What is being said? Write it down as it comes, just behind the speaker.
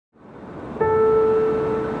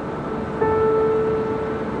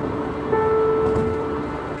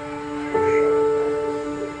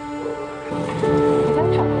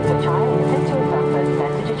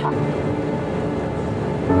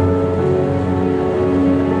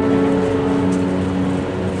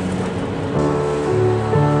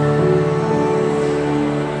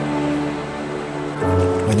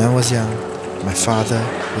was young, my father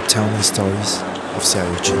would tell me stories of Seah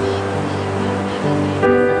Eu Chin.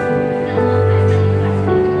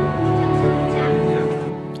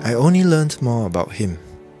 I only learned more about him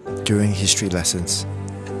during history lessons,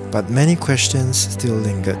 but many questions still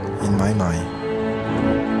lingered in my mind.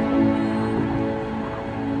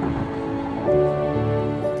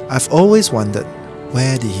 I've always wondered,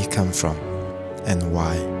 where did he come from and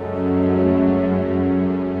why?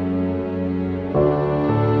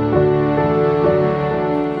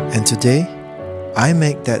 And today, I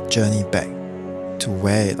make that journey back to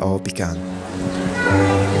where it all began.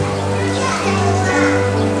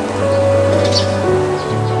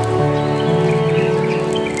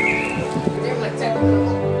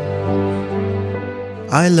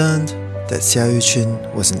 I learned that Seah Eu Chin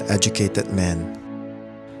was an educated man.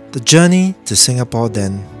 The journey to Singapore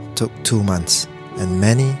then took 2 months, and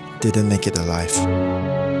many didn't make it alive.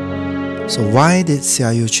 So why did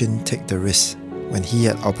Seah Eu Chin take the risk when he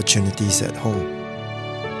had opportunities at home?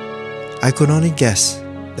 I could only guess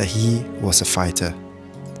that he was a fighter,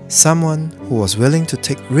 someone who was willing to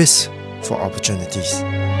take risks for opportunities.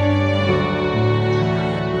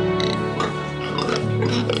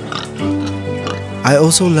 I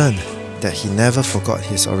also learned that he never forgot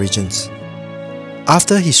his origins.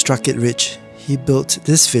 After he struck it rich, he built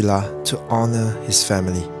this villa to honor his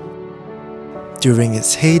family. During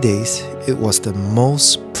its heydays, it was the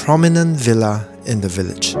most prominent villa in the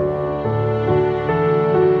village.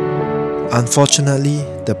 Unfortunately,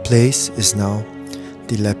 the place is now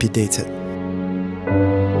dilapidated.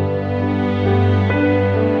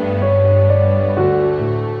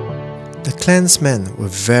 The clansmen were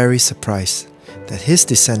very surprised that his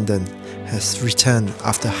descendant has returned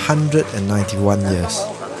after 191 years.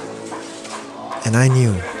 And I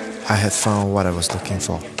knew I had found what I was looking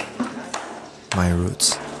for: my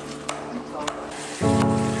roots.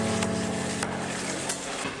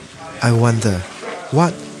 I wonder,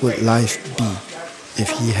 what would life be if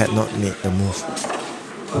he had not made the move?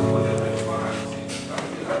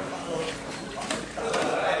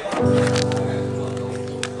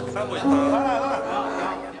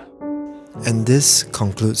 And this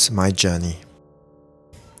concludes my journey.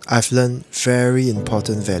 I've learned very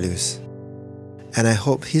important values, and I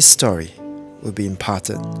hope his story will be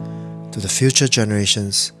imparted to the future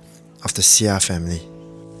generations of the Seah family.